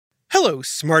Hello,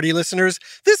 Smarty listeners.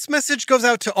 This message goes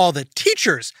out to all the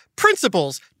teachers,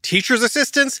 principals, teachers'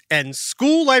 assistants, and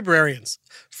school librarians.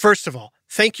 First of all,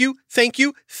 thank you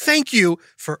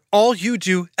for all you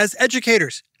do as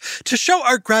educators. To show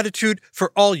our gratitude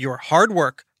for all your hard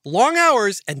work, long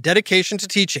hours, and dedication to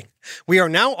teaching, we are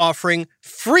now offering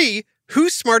free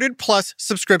Who Smarted Plus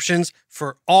subscriptions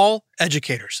for all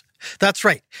educators. That's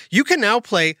right. You can now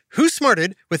play Who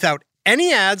Smarted without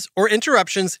any ads or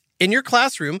interruptions in your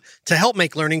classroom to help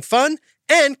make learning fun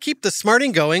and keep the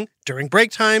smarting going during break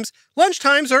times, lunch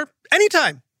times, or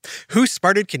anytime. Who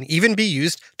Smarted can even be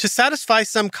used to satisfy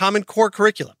some Common Core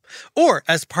curriculum or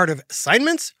as part of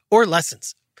assignments or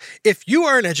lessons. If you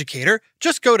are an educator,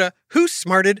 just go to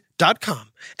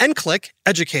whosmarted.com and click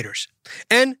Educators.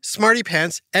 And Smarty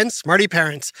Pants and Smarty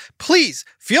Parents, please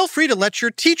feel free to let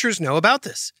your teachers know about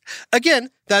this.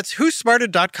 Again, that's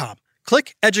whosmarted.com.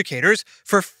 Click Educators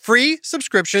for free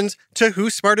subscriptions to Who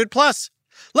Smarted Plus.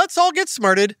 Let's all get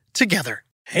smarted together.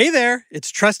 Hey there, it's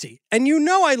Trusty, and you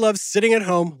know I love sitting at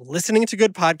home listening to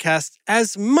good podcasts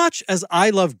as much as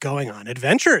I love going on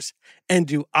adventures. And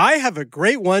do I have a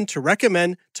great one to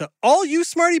recommend to all you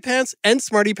Smarty Pants and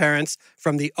Smarty Parents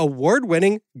from the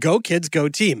award-winning Go Kids Go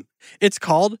team. It's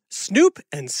called Snoop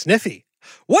and Sniffy.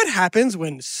 What happens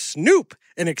when Snoop,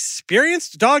 an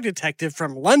experienced dog detective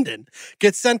from London,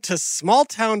 gets sent to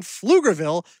small-town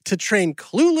Pflugerville to train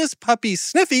clueless puppy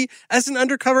Sniffy as an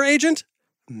undercover agent?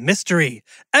 Mystery,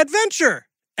 adventure,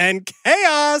 and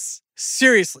chaos!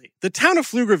 Seriously, the town of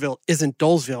Pflugerville isn't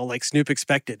Dolesville like Snoop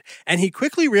expected, and he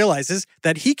quickly realizes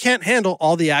that he can't handle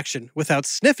all the action without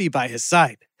Sniffy by his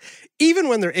side. Even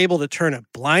when they're able to turn a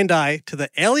blind eye to the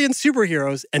alien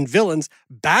superheroes and villains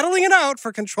battling it out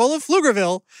for control of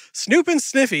Pflugerville, Snoop and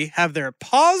Sniffy have their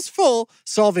paws full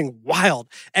solving wild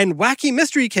and wacky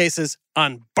mystery cases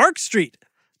on Bark Street.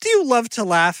 Do you love to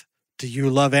laugh? Do you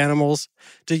love animals?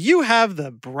 Do you have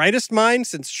the brightest mind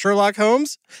since Sherlock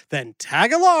Holmes? Then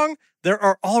tag along. There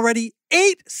are already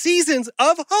 8 seasons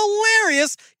of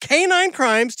hilarious canine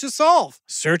crimes to solve.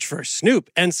 Search for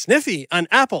Snoop and Sniffy on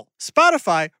Apple,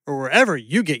 Spotify, or wherever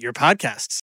you get your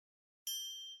podcasts.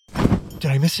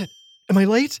 Did I miss it? Am I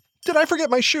late? Did I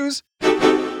forget my shoes?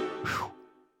 Whew.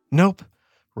 Nope.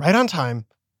 Right on time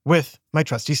with my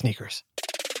trusty sneakers.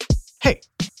 Hey,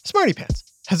 Smarty Pants,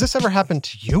 has this ever happened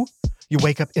to you? You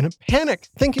wake up in a panic,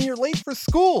 thinking you're late for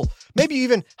school. Maybe you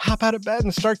even hop out of bed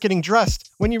and start getting dressed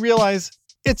when you realize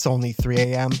it's only 3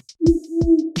 a.m.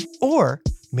 Or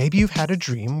maybe you've had a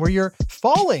dream where you're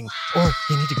falling, or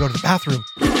you need to go to the bathroom.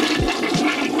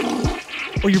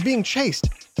 Or you're being chased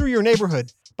through your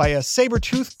neighborhood by a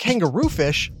saber-toothed kangaroo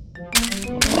fish.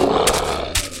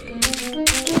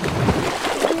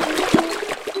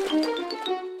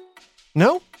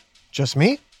 No? Just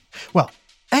me? Well,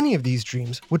 any of these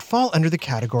dreams would fall under the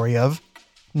category of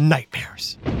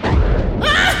nightmares.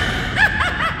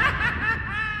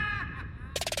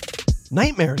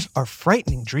 Nightmares are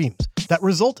frightening dreams that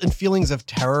result in feelings of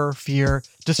terror, fear,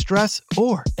 distress,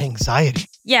 or anxiety.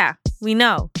 Yeah, we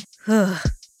know.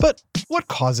 But what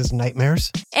causes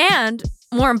nightmares? And,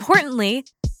 more importantly,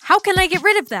 how can I get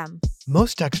rid of them?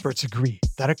 Most experts agree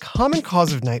that a common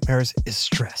cause of nightmares is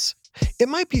stress. It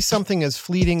might be something as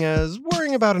fleeting as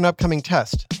worrying about an upcoming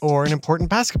test or an important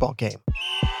basketball game.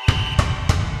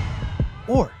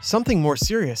 Or something more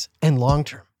serious and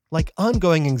long-term, like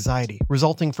ongoing anxiety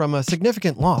resulting from a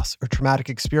significant loss or traumatic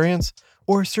experience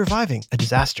or surviving a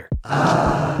disaster.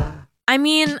 I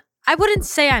mean, I wouldn't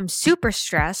say I'm super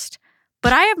stressed,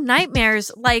 but I have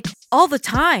nightmares, like, all the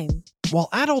time. While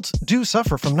adults do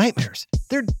suffer from nightmares,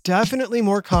 they're definitely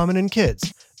more common in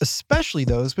kids, especially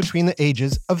those between the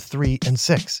ages of 3 and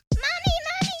 6. Mommy!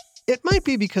 It might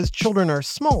be because children are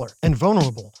smaller and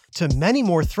vulnerable to many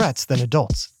more threats than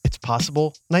adults. It's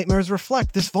possible nightmares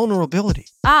reflect this vulnerability.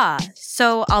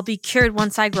 So I'll be cured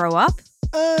once I grow up?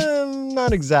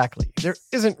 Not exactly. There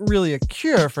isn't really a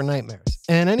cure for nightmares,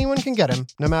 and anyone can get them,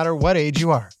 no matter what age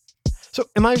you are. So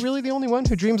am I really the only one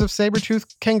who dreams of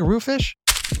saber-toothed kangaroo fish?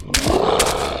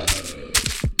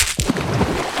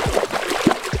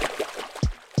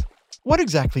 What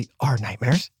exactly are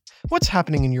nightmares? What's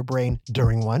happening in your brain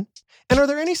during one? And are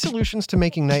there any solutions to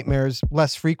making nightmares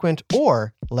less frequent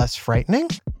or less frightening?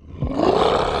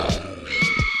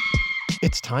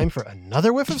 It's time for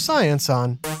another whiff of science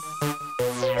on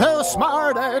Who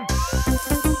Smarted?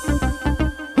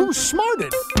 Who's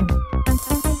smarted?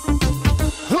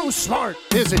 Who's smart?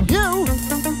 Is it you?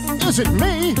 Is it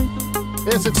me?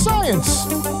 Is it science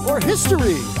or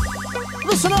history?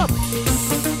 Listen up,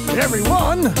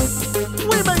 everyone.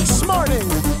 We make smarting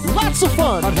lots of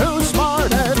fun on Who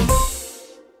Smarted?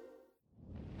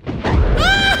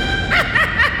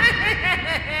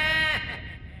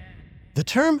 The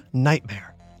term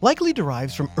nightmare likely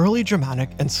derives from early Germanic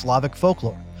and Slavic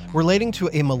folklore, relating to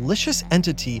a malicious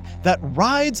entity that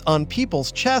rides on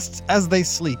people's chests as they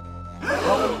sleep,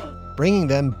 bringing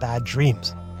them bad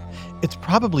dreams. It's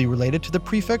probably related to the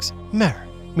prefix mer,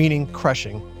 meaning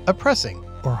crushing, oppressing,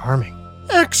 or harming.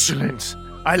 Excellent.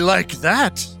 I like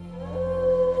that.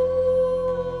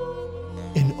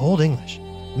 In Old English,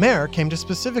 mer came to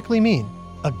specifically mean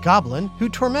a goblin who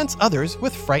torments others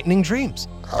with frightening dreams.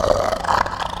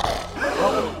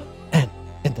 And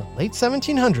in the late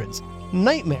 1700s,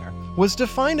 nightmare was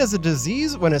defined as a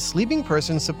disease when a sleeping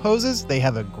person supposes they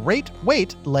have a great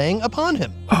weight laying upon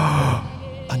him.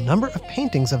 A number of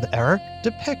paintings of the era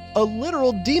depict a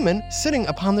literal demon sitting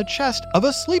upon the chest of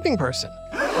a sleeping person.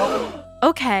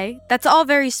 Okay, that's all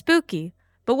very spooky.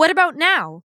 But what about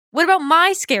now? What about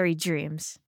my scary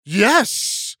dreams?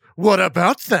 Yes. What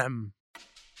about them?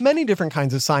 Many different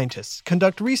kinds of scientists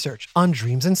conduct research on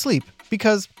dreams and sleep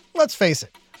because, let's face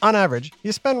it, on average,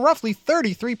 you spend roughly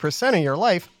 33% of your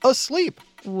life asleep.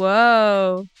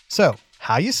 Whoa. So,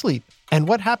 how you sleep and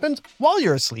what happens while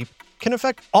you're asleep can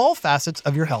affect all facets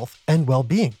of your health and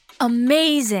well-being.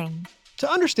 Amazing. To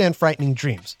understand frightening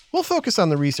dreams, we'll focus on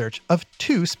the research of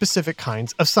two specific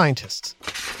kinds of scientists.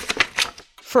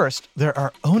 First, there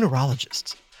are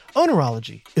oneirologists.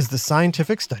 Oneirology is the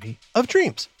scientific study of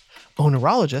dreams.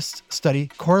 Oneirologists study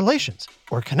correlations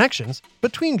or connections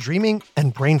between dreaming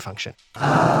and brain function.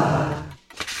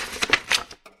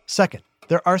 Second,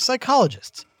 there are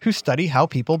psychologists who study how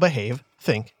people behave,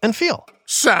 think, and feel.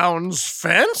 Sounds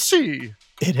fancy.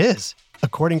 It is.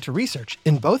 According to research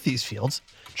in both these fields,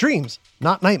 dreams,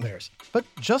 not nightmares, but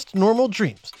just normal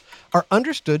dreams, are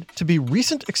understood to be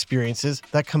recent experiences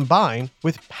that combine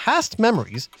with past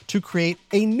memories to create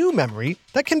a new memory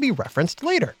that can be referenced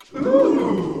later.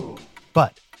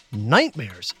 But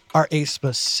nightmares are a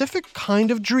specific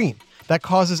kind of dream that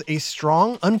causes a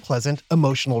strong, unpleasant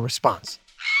emotional response.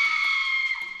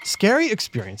 Scary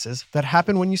experiences that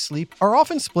happen when you sleep are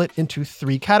often split into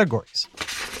three categories.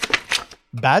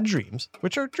 Bad dreams,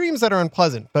 which are dreams that are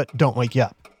unpleasant but don't wake you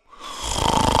up.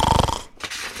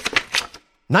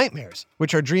 Nightmares,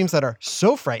 which are dreams that are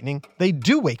so frightening they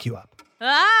do wake you up.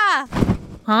 Ah!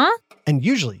 Huh? And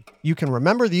usually, you can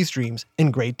remember these dreams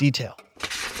in great detail.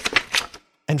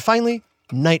 And finally,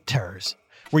 night terrors,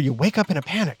 where you wake up in a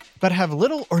panic but have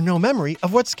little or no memory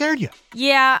of what scared you.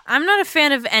 Yeah, I'm not a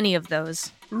fan of any of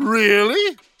those.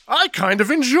 Really? I kind of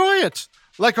enjoy it.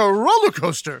 Like a roller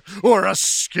coaster or a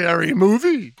scary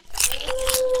movie.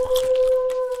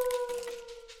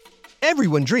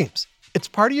 Everyone dreams. It's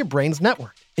part of your brain's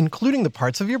network, including the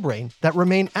parts of your brain that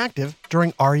remain active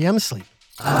during REM sleep.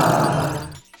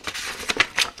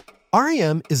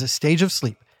 REM is a stage of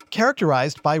sleep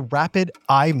characterized by rapid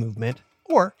eye movement,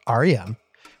 or REM,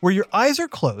 where your eyes are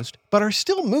closed but are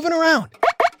still moving around,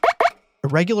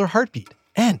 irregular heartbeat,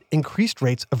 and increased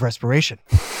rates of respiration.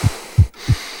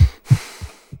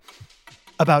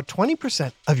 About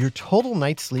 20% of your total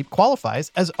night's sleep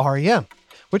qualifies as REM,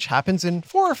 which happens in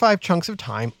 4 or 5 chunks of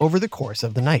time over the course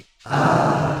of the night.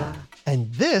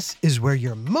 And this is where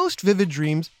your most vivid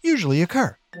dreams usually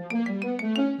occur.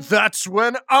 That's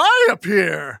when I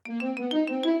appear.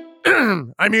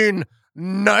 I mean,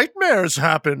 nightmares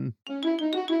happen.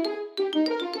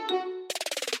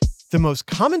 The most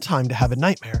common time to have a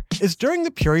nightmare is during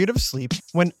the period of sleep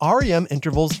when REM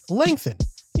intervals lengthen,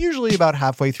 usually about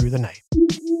halfway through the night.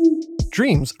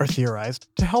 Dreams are theorized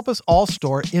to help us all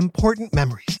store important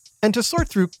memories and to sort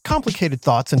through complicated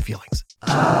thoughts and feelings.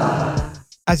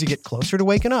 As you get closer to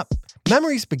waking up,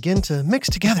 memories begin to mix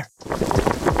together.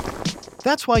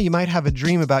 That's why you might have a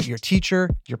dream about your teacher,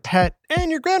 your pet,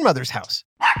 and your grandmother's house.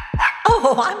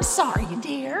 Oh, I'm sorry,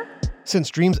 dear.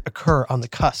 Since dreams occur on the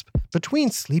cusp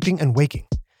between sleeping and waking,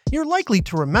 you're likely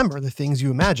to remember the things you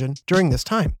imagine during this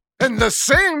time. And the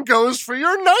same goes for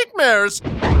your nightmares.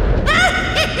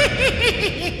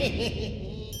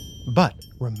 But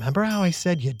remember how I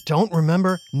said you don't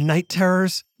remember night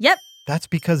terrors? Yep. That's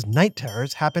because night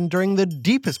terrors happen during the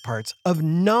deepest parts of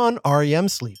non-REM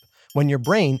sleep, when your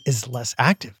brain is less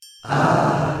active.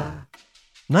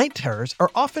 Night terrors are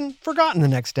often forgotten the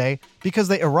next day because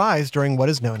they arise during what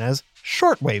is known as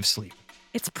shortwave sleep.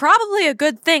 It's probably a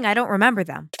good thing I don't remember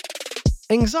them.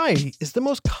 Anxiety is the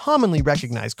most commonly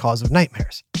recognized cause of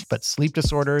nightmares, but sleep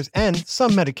disorders and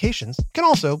some medications can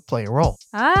also play a role.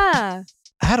 Ah.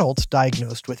 Adults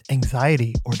diagnosed with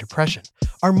anxiety or depression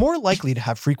are more likely to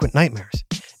have frequent nightmares,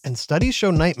 and studies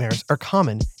show nightmares are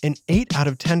common in 8 out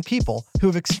of 10 people who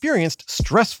have experienced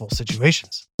stressful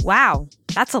situations. Wow,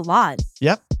 that's a lot.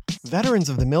 Yep, veterans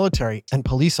of the military and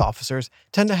police officers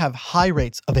tend to have high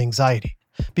rates of anxiety,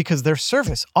 because their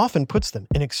service often puts them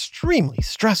in extremely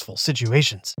stressful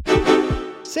situations.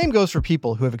 Same goes for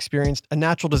people who have experienced a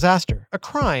natural disaster, a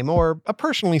crime, or a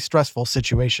personally stressful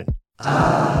situation.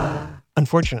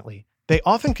 Unfortunately, they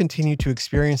often continue to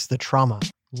experience the trauma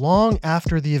long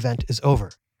after the event is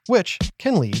over, which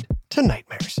can lead to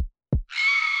nightmares.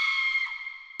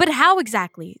 But how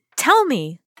exactly? Tell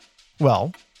me.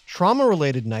 Well,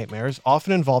 trauma-related nightmares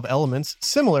often involve elements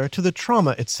similar to the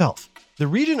trauma itself. The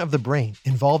region of the brain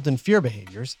involved in fear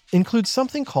behaviors includes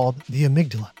something called the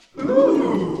amygdala.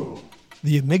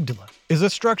 The amygdala is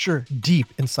a structure deep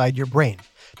inside your brain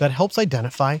that helps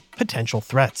identify potential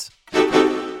threats.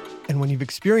 And when you've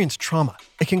experienced trauma,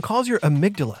 it can cause your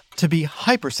amygdala to be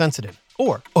hypersensitive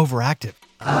or overactive.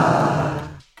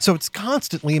 So it's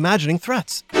constantly imagining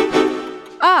threats.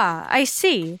 I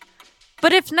see.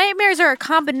 But if nightmares are a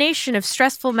combination of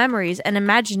stressful memories and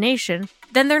imagination,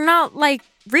 then they're not,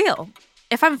 real.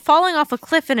 If I'm falling off a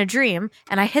cliff in a dream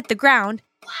and I hit the ground,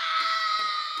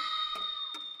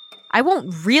 I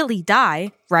won't really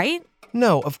die, right?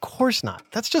 No, of course not.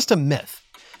 That's just a myth.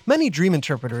 Many dream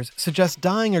interpreters suggest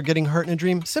dying or getting hurt in a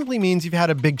dream simply means you've had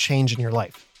a big change in your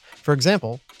life. For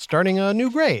example, starting a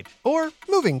new grade or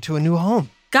moving to a new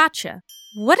home. Gotcha.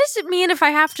 What does it mean if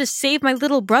I have to save my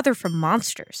little brother from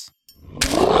monsters?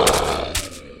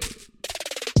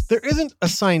 There isn't a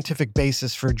scientific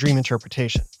basis for dream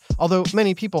interpretation, although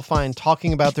many people find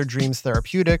talking about their dreams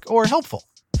therapeutic or helpful.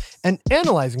 And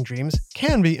analyzing dreams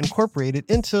can be incorporated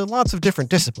into lots of different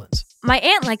disciplines. My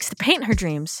aunt likes to paint her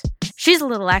dreams. She's a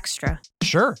little extra.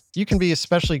 Sure, you can be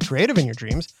especially creative in your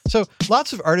dreams, so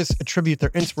lots of artists attribute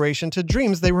their inspiration to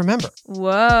dreams they remember.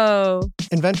 Whoa.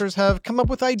 Inventors have come up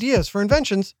with ideas for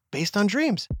inventions based on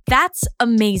dreams. That's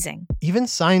amazing. Even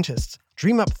scientists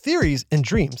dream up theories in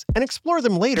dreams and explore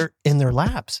them later in their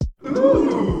labs.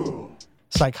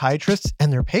 Psychiatrists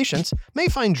and their patients may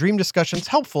find dream discussions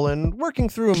helpful in working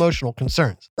through emotional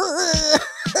concerns.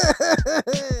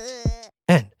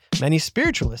 And many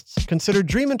spiritualists consider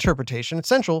dream interpretation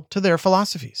essential to their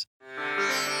philosophies.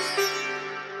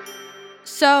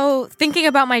 So, thinking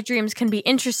about my dreams can be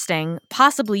interesting,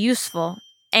 possibly useful,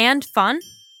 and fun?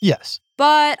 Yes,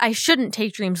 But I shouldn't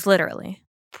take dreams literally.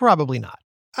 probably not.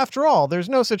 After all, there's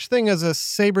no such thing as a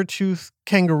saber-toothed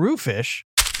kangaroo fish.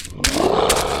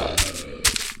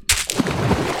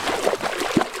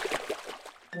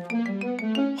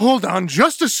 Hold on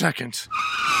just a second.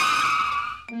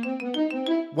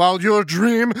 While your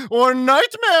dream or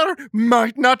nightmare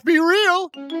might not be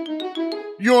real,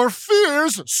 your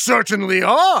fears certainly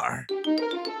are.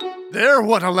 They're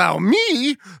what allow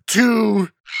me to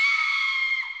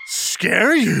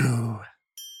scare you.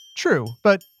 True,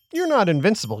 but you're not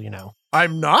invincible, you know.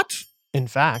 I'm not? In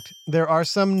fact, there are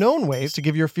some known ways to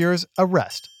give your fears a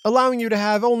rest, allowing you to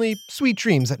have only sweet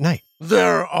dreams at night.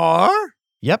 There are?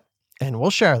 Yep, and we'll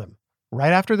share them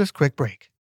right after this quick break.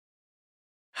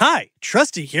 Hi,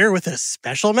 Trusty here with a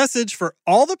special message for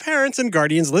all the parents and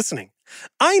guardians listening.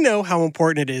 I know how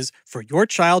important it is for your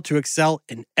child to excel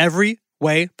in every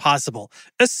way possible,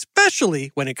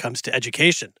 especially when it comes to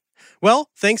education. Well,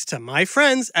 thanks to my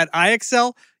friends at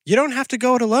iExcel, you don't have to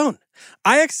go it alone.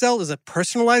 iExcel is a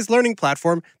personalized learning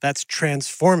platform that's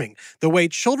transforming the way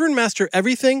children master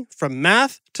everything from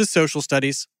math to social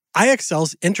studies.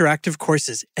 iExcel's interactive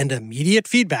courses and immediate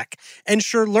feedback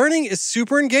ensure learning is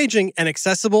super engaging and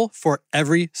accessible for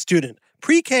every student,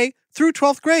 pre-K through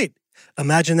 12th grade.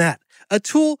 Imagine that, a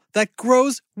tool that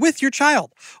grows with your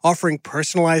child, offering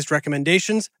personalized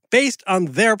recommendations based on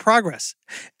their progress.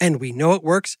 And we know it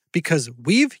works because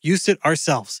we've used it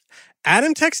ourselves.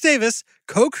 Adam Tex Davis,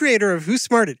 co-creator of Who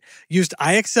Smarted, used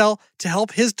iExcel to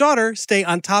help his daughter stay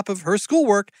on top of her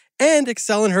schoolwork and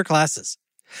excel in her classes.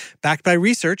 Backed by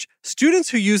research, students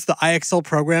who use the iExcel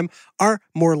program are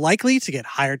more likely to get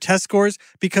higher test scores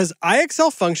because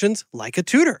iExcel functions like a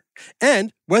tutor.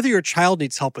 And whether your child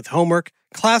needs help with homework,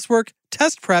 classwork,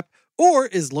 test prep, or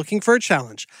is looking for a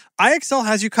challenge, iExcel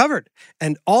has you covered.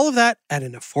 And all of that at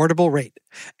an affordable rate.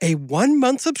 A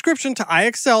 1-month subscription to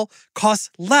iExcel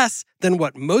costs less than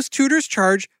what most tutors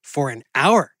charge for an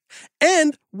hour.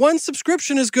 And one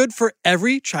subscription is good for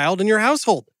every child in your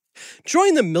household.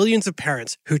 Join the millions of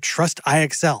parents who trust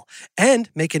iExcel and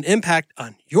make an impact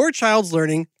on your child's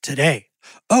learning today.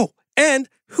 Oh, and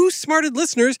Who Smarted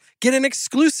listeners get an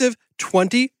exclusive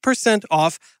 20%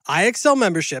 off iExcel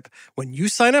membership when you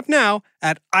sign up now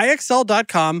at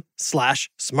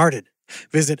iexcel.com/smarted.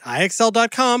 Visit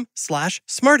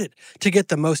iexcel.com/smarted to get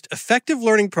the most effective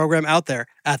learning program out there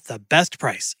at the best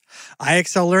price.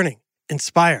 iExcel Learning.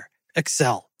 Inspire.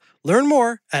 Excel. Learn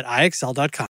more at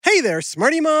iexcel.com. Hey there,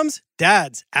 Smarty moms,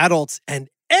 dads, adults, and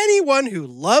anyone who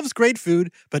loves great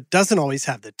food but doesn't always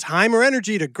have the time or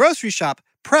energy to grocery shop,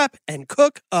 prep, and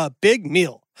cook a big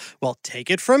meal. Well, take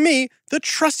it from me, the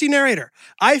trusty narrator.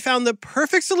 I found the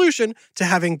perfect solution to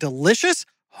having delicious,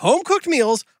 home-cooked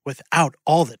meals without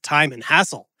all the time and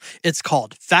hassle. It's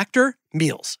called Factor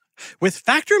Meals. With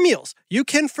Factor Meals, you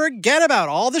can forget about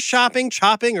all the shopping,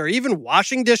 chopping, or even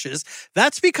washing dishes.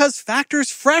 That's because Factor's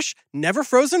fresh, never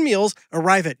frozen meals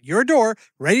arrive at your door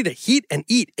ready to heat and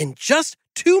eat in just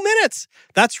 2 minutes.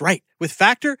 That's right. With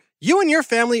Factor, you and your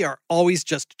family are always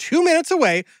just 2 minutes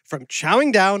away from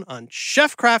chowing down on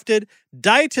chef-crafted,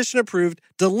 dietitian-approved,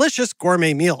 delicious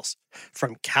gourmet meals.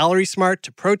 From Calorie Smart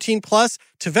to Protein Plus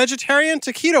to vegetarian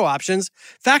to keto options,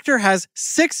 Factor has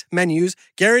 6 menus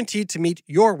guaranteed to meet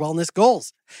your wellness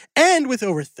goals. And with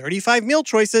over 35 meal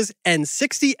choices and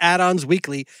 60 add-ons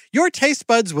weekly, your taste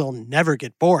buds will never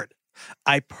get bored.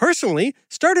 I personally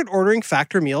started ordering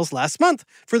Factor meals last month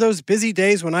for those busy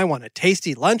days when I want a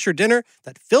tasty lunch or dinner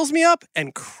that fills me up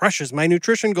and crushes my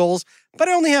nutrition goals, but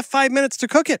I only have 5 minutes to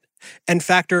cook it. And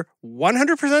Factor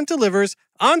 100% delivers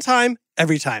on time,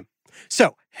 every time.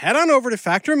 So head on over to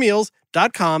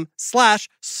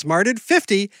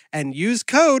factormeals.com/smarted50 and use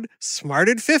code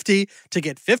SMARTED50 to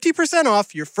get 50%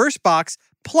 off your first box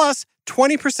plus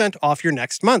 20% off your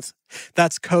next month.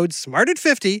 That's code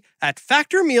SMARTED50 at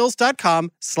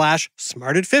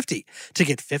factormeals.com/smarted50 to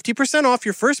get 50% off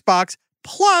your first box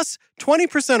plus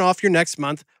 20% off your next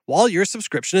month while your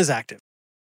subscription is active.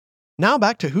 Now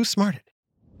back to Who Smarted.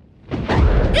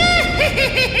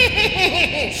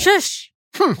 Shush!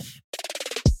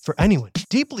 For anyone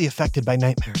deeply affected by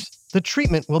nightmares, the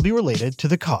treatment will be related to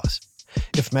the cause.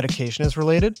 If medication is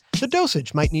related, the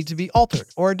dosage might need to be altered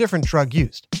or a different drug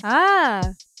used.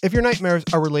 If your nightmares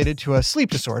are related to a sleep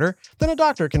disorder, then a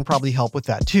doctor can probably help with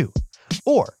that too.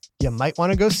 Or you might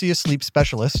want to go see a sleep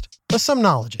specialist, a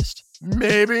somnologist.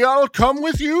 Maybe I'll come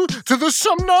with you to the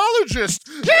somnologist.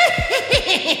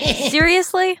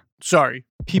 Seriously? Sorry.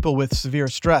 People with severe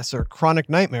stress or chronic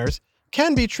nightmares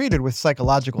can be treated with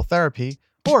psychological therapy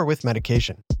or with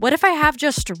medication. What if I have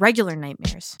just regular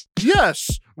nightmares?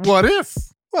 Yes, what if?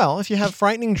 Well, if you have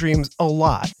frightening dreams a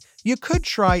lot, you could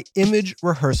try image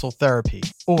rehearsal therapy,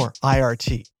 or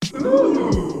IRT.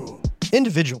 Ooh.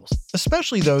 Individuals,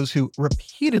 especially those who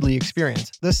repeatedly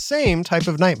experience the same type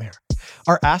of nightmare,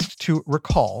 are asked to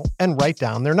recall and write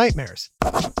down their nightmares.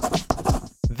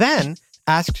 Then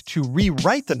asked to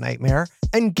rewrite the nightmare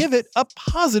and give it a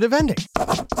positive ending.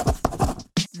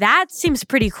 That seems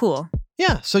pretty cool.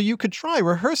 Yeah, so you could try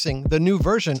rehearsing the new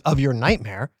version of your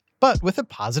nightmare, but with a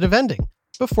positive ending,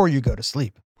 before you go to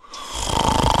sleep.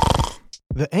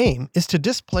 The aim is to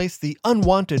displace the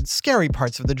unwanted, scary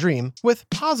parts of the dream with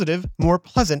positive, more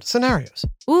pleasant scenarios.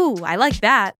 Ooh, I like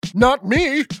that. Not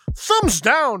me. Thumbs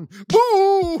down.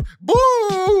 Boo!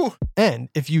 Boo! And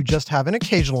if you just have an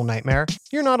occasional nightmare,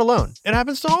 you're not alone. It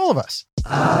happens to all of us.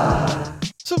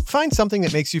 So find something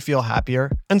that makes you feel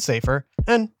happier and safer,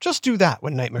 and just do that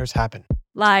when nightmares happen.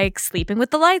 Like sleeping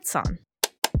with the lights on.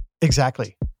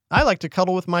 Exactly. I like to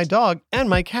cuddle with my dog and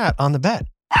my cat on the bed.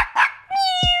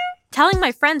 Telling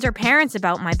my friends or parents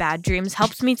about my bad dreams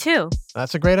helps me too.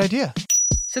 That's a great idea.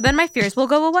 So then my fears will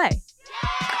go away.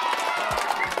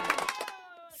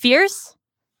 Fears?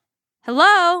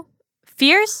 Hello?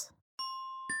 Fears?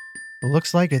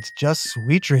 Looks like it's just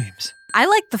sweet dreams. I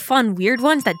like the fun, weird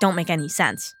ones that don't make any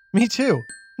sense. Me too.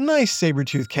 Nice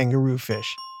saber-toothed kangaroo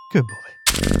fish. Good boy.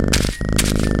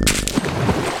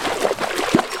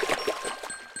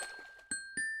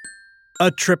 A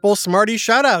triple Smarty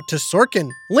shout out to Sorkin,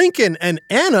 Lincoln, and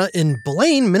Anna in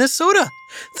Blaine, Minnesota.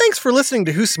 Thanks for listening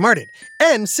to Who Smarted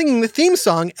and singing the theme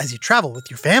song as you travel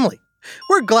with your family.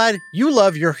 We're glad you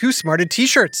love your Who Smarted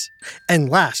t-shirts. And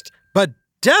last, but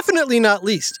definitely not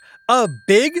least, a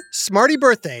big Smarty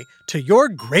birthday to your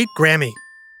great Grammy.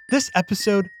 This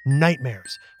episode,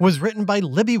 Nightmares, was written by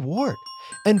Libby Ward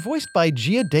and voiced by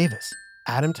Gia Davis,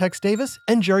 Adam Tex Davis,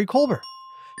 and Jerry Colbert.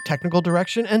 Technical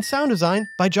direction and sound design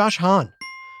by Josh Hahn.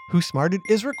 Who Smarted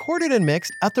is recorded and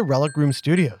mixed at the Relic Room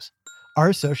Studios. Our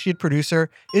associate producer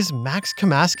is Max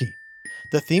Kamaski.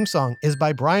 The theme song is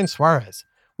by Brian Suarez,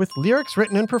 with lyrics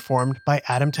written and performed by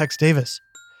Adam Tex Davis.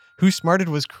 Who Smarted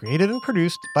was created and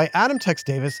produced by Adam Tex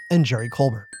Davis and Jerry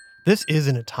Colbert. This is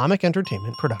an Atomic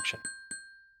Entertainment production.